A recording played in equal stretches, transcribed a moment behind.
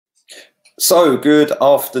So, good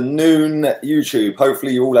afternoon, YouTube.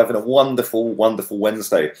 Hopefully you're all having a wonderful, wonderful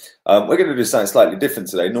Wednesday. We're going to do something slightly different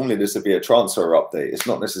today. Normally this would be a transfer update. It's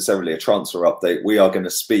not necessarily a transfer update. We are going to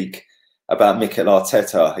speak about Mikel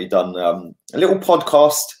Arteta. He done a little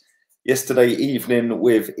podcast yesterday evening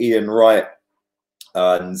with Ian Wright.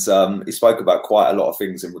 And he spoke about quite a lot of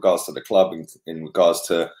things in regards to the club, in regards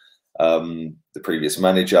to the previous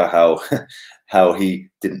manager, how he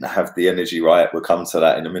didn't have the energy right. We'll come to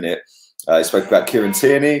that in a minute. He spoke about Kieran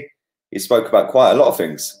Tierney. He spoke about quite a lot of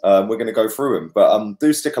things. We're going to go through them. But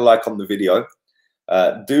do stick a like on the video.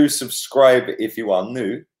 Do subscribe if you are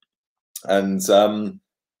new. And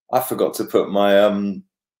I forgot to put my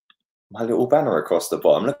my little banner across the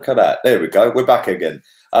bottom. Look at that. There we go. We're back again.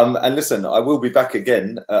 And listen, I will be back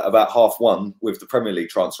again about 1:30 with the Premier League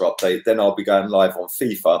transfer update. Then I'll be going live on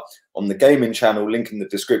FIFA on the gaming channel. Link in the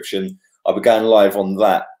description. I'll be going live on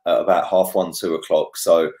that at about 1:30, 2 o'clock.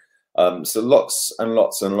 So lots and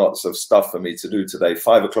lots and lots of stuff for me to do today.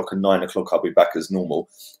 5 o'clock and 9 o'clock, I'll be back as normal.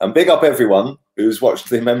 And big up everyone who's watched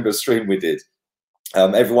the member stream we did.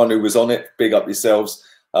 Everyone who was on it, big up yourselves.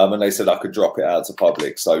 And they said I could drop it out to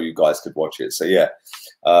public so you guys could watch it. So yeah,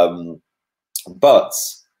 but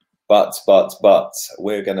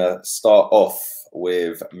we're gonna start off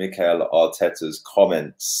with Mikel Arteta's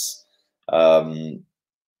comments.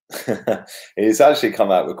 He's actually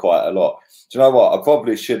come out with quite a lot. Do you know what? I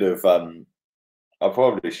probably should have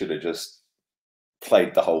just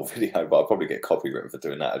played the whole video, but I'll probably get copywritten for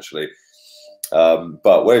doing that actually.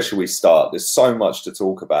 But where should we start? There's so much to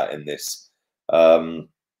talk about in this.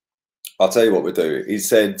 I'll tell you what we'll do. He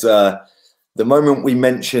said, the moment we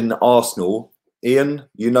mention Arsenal, Ian,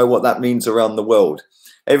 you know what that means around the world.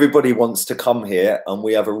 Everybody wants to come here and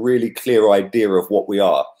we have a really clear idea of what we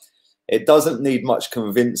are. It doesn't need much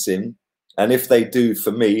convincing. And if they do,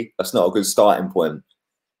 for me, that's not a good starting point.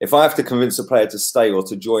 If I have to convince a player to stay or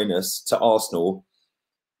to join us to Arsenal,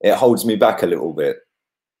 it holds me back a little bit.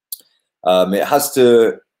 It has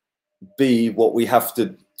to be what we have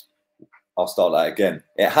to. I'll start that again.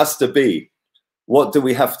 It has to be, what do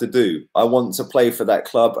we have to do? I want to play for that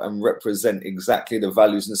club and represent exactly the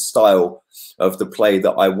values and style of the play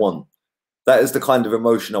that I want. That is the kind of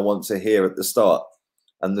emotion I want to hear at the start.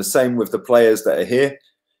 And the same with the players that are here.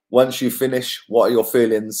 Once you finish, what are your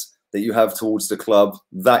feelings that you have towards the club?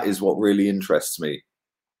 That is what really interests me.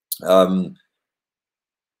 Will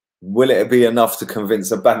it be enough to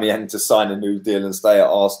convince Aubameyang to sign a new deal and stay at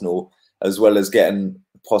Arsenal, as well as getting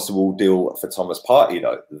a possible deal for Thomas Partey,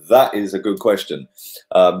 though? That is a good question.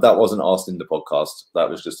 That wasn't asked in the podcast. That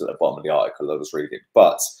was just at the bottom of the article I was reading.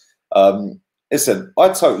 But listen, I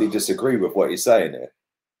totally disagree with what he's saying here.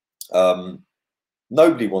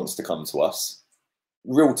 Nobody wants to come to us.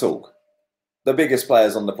 Real talk. The biggest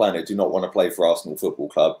players on the planet do not want to play for Arsenal Football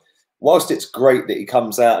Club. Whilst it's great that he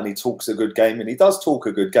comes out and he talks a good game, and he does talk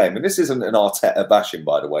a good game, and this isn't an Arteta bashing,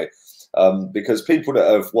 by the way, because people that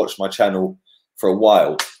have watched my channel for a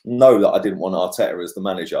while know that I didn't want Arteta as the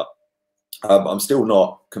manager. I'm still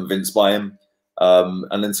not convinced by him.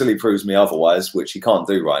 And until he proves me otherwise, which he can't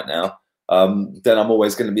do right now, then I'm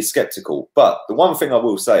always going to be sceptical. But the one thing I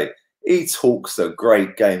will say, he talks a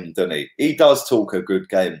great game, doesn't he? He does talk a good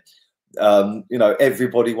game. You know,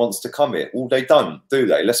 everybody wants to come here. Well, they don't, do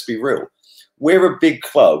they? Let's be real. We're a big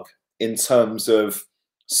club in terms of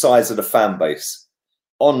size of the fan base,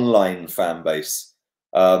 online fan base,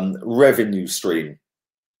 revenue stream.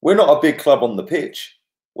 We're not a big club on the pitch.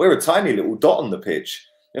 We're a tiny little dot on the pitch.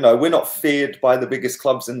 You know, we're not feared by the biggest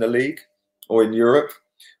clubs in the league or in Europe.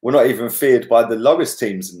 We're not even feared by the lowest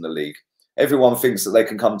teams in the league. Everyone thinks that they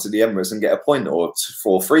can come to the Emirates and get a point or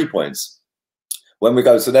 3 points. When we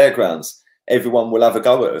go to their grounds, everyone will have a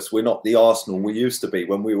go at us. We're not the Arsenal we used to be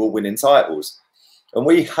when we were winning titles. And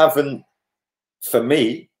we haven't, for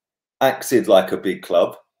me, acted like a big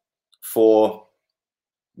club for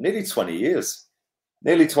nearly 20 years.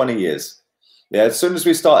 Nearly 20 years. Yeah, as soon as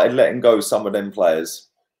we started letting go some of them players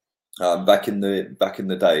back in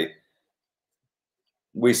the day,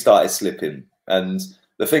 we started slipping. And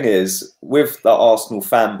the thing is, with the Arsenal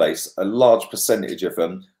fan base, a large percentage of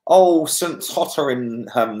them, oh, St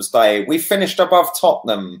Tottenham's Day, we finished above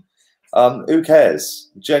Tottenham. Who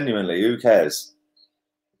cares? Genuinely, who cares?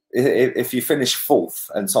 If you finish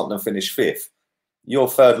 4th and Tottenham finish 5th, you're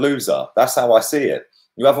third loser. That's how I see it.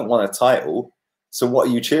 You haven't won a title, so what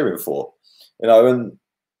are you cheering for? You know, and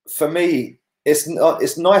for me, it's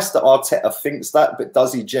nice that Arteta thinks that, but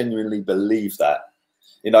does he genuinely believe that?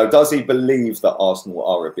 You know, does he believe that Arsenal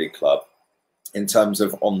are a big club in terms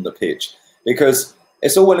of on the pitch? Because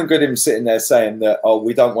it's all well and good him sitting there saying that, oh,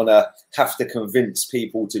 we don't want to have to convince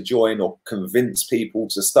people to join or convince people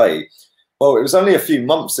to stay. Well, it was only a few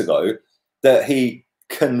months ago that he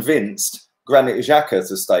convinced Granit Xhaka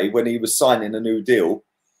to stay when he was signing a new deal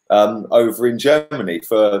over in Germany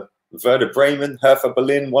for Werder Bremen, Hertha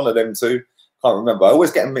Berlin, one of them two. Can't remember. I always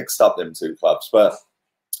get them mixed up, them two clubs. But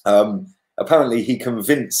apparently he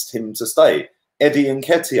convinced him to stay. Eddie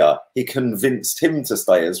Nketiah, he convinced him to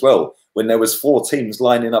stay as well when there was 4 teams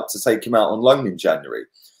lining up to take him out on loan in January.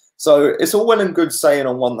 So it's all well and good saying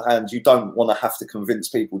on one hand, you don't want to have to convince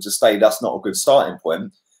people to stay. That's not a good starting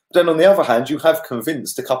point. But then on the other hand, you have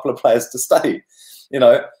convinced a couple of players to stay. You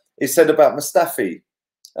know, he said about Mustafi,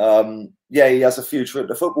 yeah, he has a future at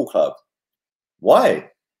the football club.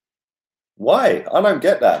 Why? Why? I don't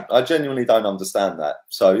get that. I genuinely don't understand that.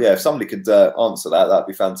 So yeah, if somebody could answer that, that'd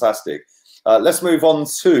be fantastic. Let's move on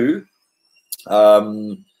to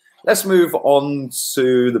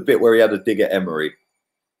the bit where he had a dig at Emery.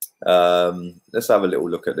 Let's have a little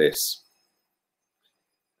look at this.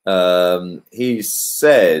 He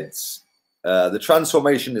said the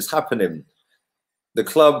transformation is happening. The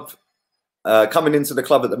club coming into the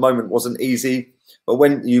club at the moment wasn't easy, but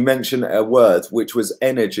when you mentioned a word which was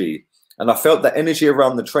energy, and I felt that energy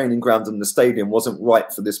around the training ground and the stadium wasn't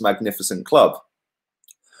right for this magnificent club.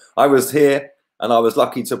 I was here and I was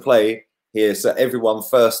lucky to play here, so everyone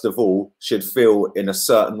first of all should feel in a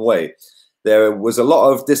certain way. There was a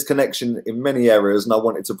lot of disconnection in many areas and I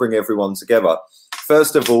wanted to bring everyone together.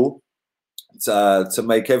 First of all, to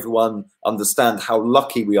make everyone understand how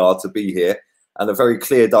lucky we are to be here and a very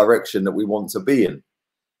clear direction that we want to be in.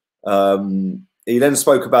 He then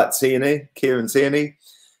spoke about Tierney, Kieran Tierney.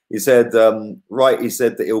 He said, he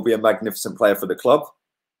said that he'll be a magnificent player for the club.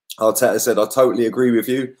 Arteta said, I totally agree with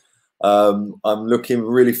you. I'm looking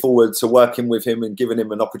really forward to working with him and giving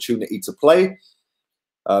him an opportunity to play.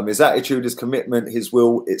 His attitude, his commitment, his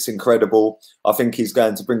will, it's incredible. I think he's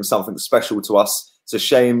going to bring something special to us. It's a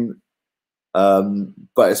shame,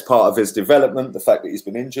 but it's part of his development, the fact that he's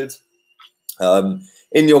been injured.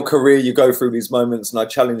 In your career, you go through these moments, and I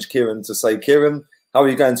challenge Kieran to say, Kieran, how are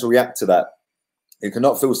you going to react to that? You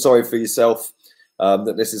cannot feel sorry for yourself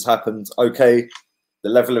that this has happened. Okay, the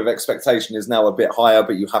level of expectation is now a bit higher,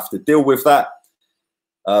 but you have to deal with that.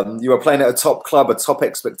 You are playing at a top club, a top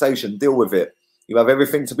expectation. Deal with it. You have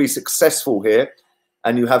everything to be successful here,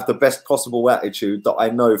 and you have the best possible attitude that I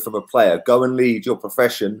know from a player. Go and lead your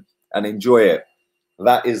profession and enjoy it.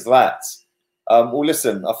 That is that. Well,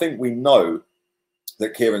 listen, I think we know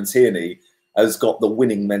that Kieran Tierney has got the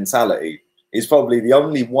winning mentality. He's probably the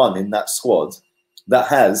only one in that squad that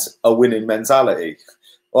has a winning mentality.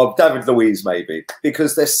 Or David Luiz, maybe,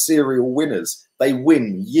 because they're serial winners. They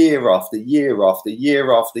win year after year after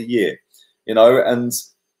year after year, you know, and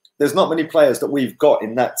there's not many players that we've got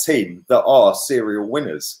in that team that are serial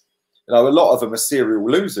winners. You know, a lot of them are serial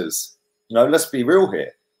losers. You know, let's be real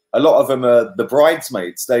here. A lot of them are the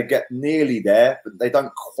bridesmaids. They get nearly there, but they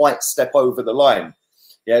don't quite step over the line.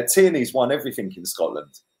 Yeah, Tierney's won everything in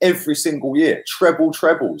Scotland. Every single year.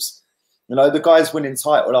 Trebles. You know, the guy's winning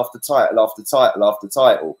title after title after title after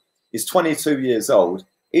title. He's 22 years old.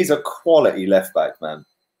 He's a quality left-back, man.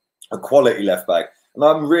 A quality left-back. And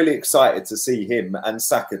I'm really excited to see him and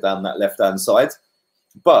Saka down that left-hand side.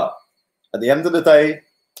 But at the end of the day,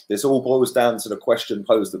 this all boils down to the question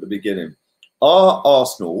posed at the beginning. Are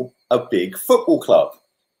Arsenal a big football club?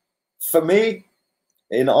 For me,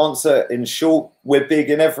 in short, we're big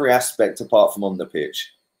in every aspect apart from on the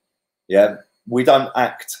pitch. Yeah, we don't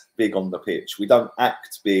act big on the pitch. We don't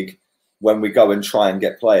act big when we go and try and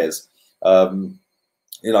get players.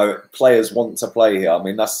 You know, players want to play here. I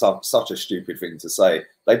mean, that's such a stupid thing to say.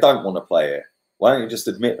 They don't want to play here. Why don't you just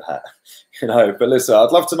admit that? You know, but listen,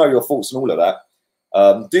 I'd love to know your thoughts on all of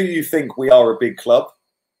that. Do you think we are a big club?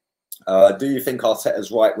 Do you think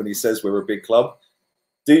Arteta's right when he says we're a big club?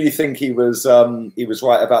 Do you think he was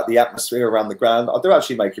right about the atmosphere around the ground? I do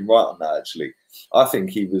actually make him right on that, actually. I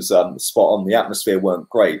think he was spot on. The atmosphere weren't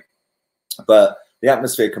great, but the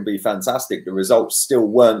atmosphere can be fantastic. The results still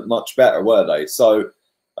weren't much better, were they? So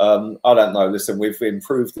I don't know. Listen, we've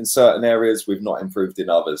improved in certain areas. We've not improved in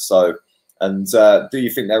others. So, and do you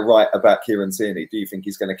think they're right about Kieran Tierney? Do you think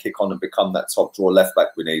he's going to kick on and become that top draw left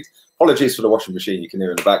back we need? Apologies for the washing machine you can hear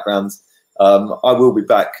in the background. I will be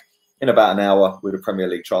back in about an hour with a Premier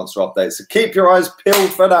League transfer update. So keep your eyes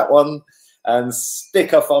peeled for that one and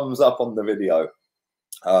stick a thumbs up on the video.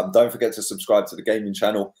 Don't forget to subscribe to the gaming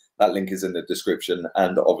channel. That link is in the description,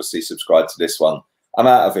 and obviously subscribe to this one. I'm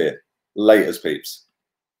out of here. Laters, peeps.